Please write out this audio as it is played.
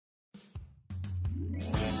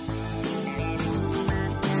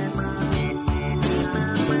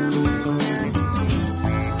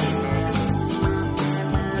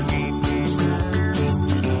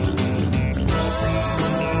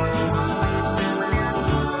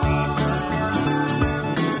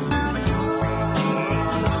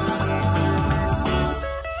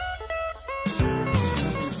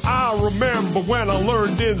remember when I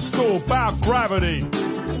learned in school about gravity.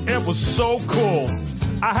 It was so cool.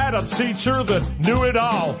 I had a teacher that knew it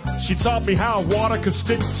all. She taught me how water could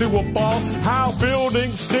stick to a ball, how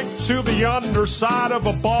buildings stick to the underside of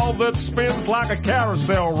a ball that spins like a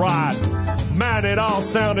carousel ride. Man, it all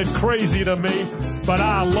sounded crazy to me, but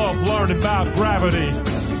I love learning about gravity.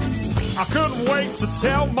 I couldn't wait to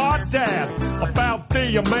tell my dad about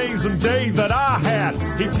the amazing day that I had.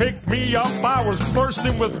 He picked me up, I was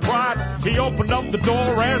bursting with pride. He opened up the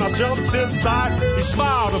door and I jumped inside. He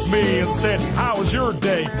smiled at me and said, "How was your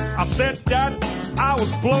day?" I said, "Dad, I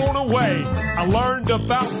was blown away. I learned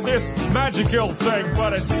about this magical thing,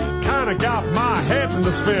 but it's kinda got my head in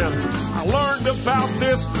the spin. I learned about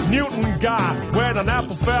this Newton guy. When an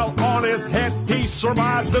apple fell on his head, he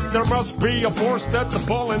surmised that there must be a force that's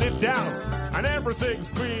pulling it down, and everything's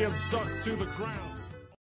being sucked to the ground."